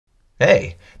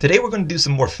Hey, today we're going to do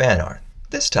some more fan art,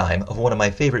 this time of one of my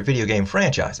favorite video game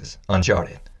franchises,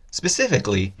 Uncharted,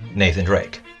 specifically Nathan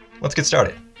Drake. Let's get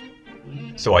started.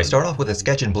 So I start off with a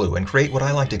sketch in blue and create what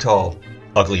I like to call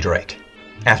Ugly Drake.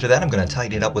 After that I'm going to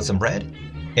tighten it up with some red,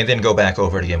 and then go back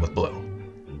over it again with blue.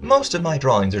 Most of my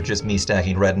drawings are just me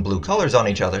stacking red and blue colors on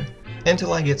each other,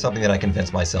 until I get something that I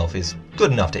convince myself is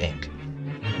good enough to ink.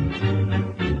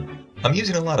 I'm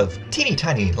using a lot of teeny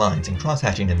tiny lines and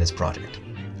cross-hatching in this project.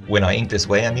 When I ink this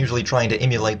way, I'm usually trying to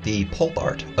emulate the pulp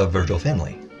art of Virgil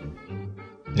Finlay.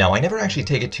 Now, I never actually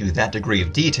take it to that degree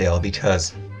of detail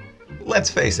because, let's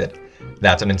face it,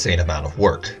 that's an insane amount of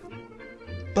work.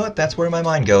 But that's where my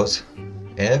mind goes,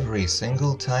 every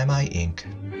single time I ink.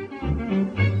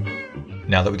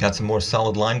 Now that we got some more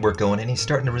solid line work going in, he's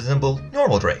starting to resemble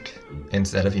normal Drake,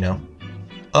 instead of,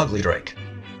 ugly Drake.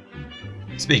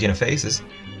 Speaking of faces,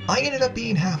 I ended up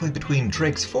being halfway between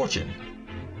Drake's Fortune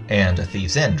and A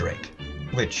Thief's End Drake,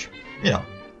 which,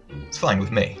 it's fine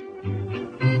with me.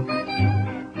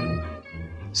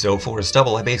 So for a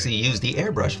stubble, I basically used the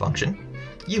airbrush function,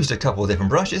 used a couple of different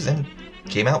brushes, and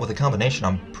came out with a combination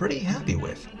I'm pretty happy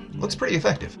with. Looks pretty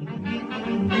effective.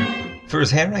 For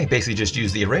his hair, I basically just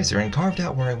used the eraser and carved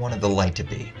out where I wanted the light to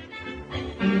be.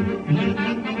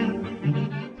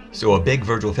 So a big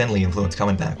Virgil Finlay influence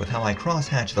coming back with how I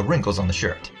cross-hatch the wrinkles on the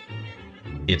shirt.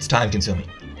 It's time-consuming,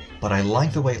 but I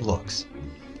like the way it looks.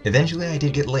 Eventually I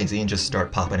did get lazy and just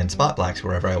start popping in spot blacks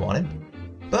wherever I wanted.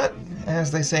 But, as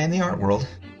they say in the art world,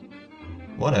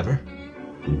 whatever.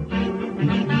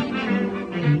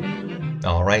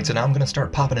 Alright, so now I'm going to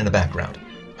start popping in a background.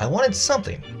 I wanted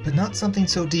something, but not something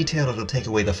so detailed it'll take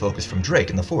away the focus from Drake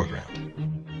in the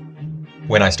foreground.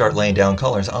 When I start laying down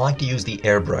colors, I like to use the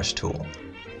airbrush tool.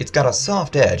 It's got a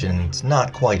soft edge and it's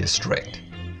not quite as straight.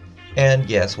 And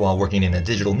yes, while working in a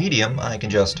digital medium, I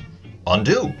can just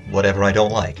undo whatever I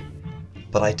don't like.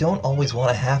 But I don't always want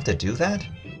to have to do that.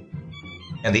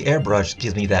 And the airbrush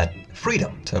gives me that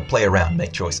freedom to play around and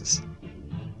make choices.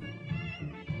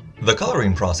 The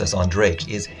coloring process on Drake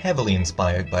is heavily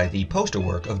inspired by the poster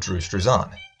work of Drew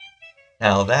Struzan.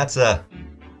 Now that's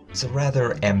it's a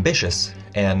rather ambitious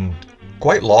and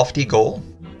quite lofty goal,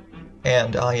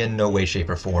 and I in no way, shape,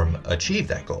 or form achieve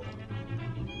that goal.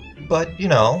 But,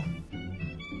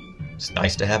 it's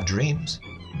nice to have dreams.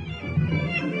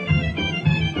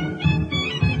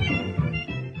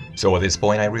 So at this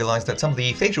point I realized that some of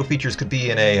the facial features could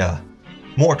be in a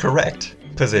more correct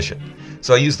position.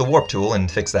 So I used the warp tool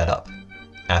and fixed that up.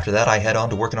 After that I head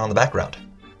on to working on the background,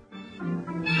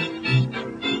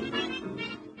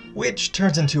 which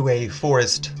turns into a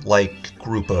forest-like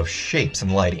group of shapes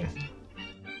and lighting,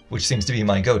 which seems to be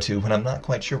my go-to when I'm not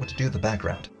quite sure what to do with the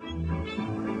background.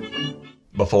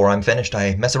 Before I'm finished,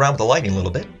 I mess around with the lighting a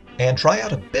little bit and try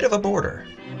out a bit of a border.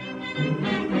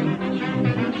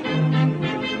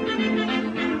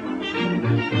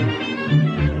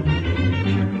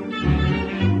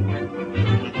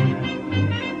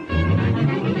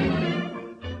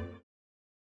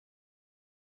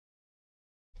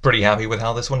 Pretty happy with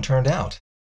how this one turned out.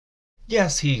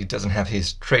 Yes, he doesn't have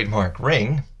his trademark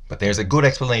ring, but there's a good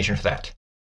explanation for that.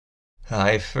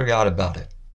 I forgot about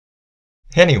it.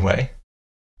 Anyway,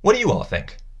 what do you all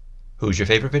think? Who's your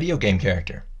favorite video game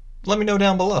character? Let me know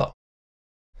down below.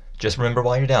 Just remember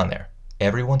while you're down there,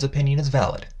 everyone's opinion is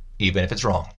valid, even if it's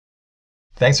wrong.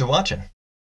 Thanks for watching.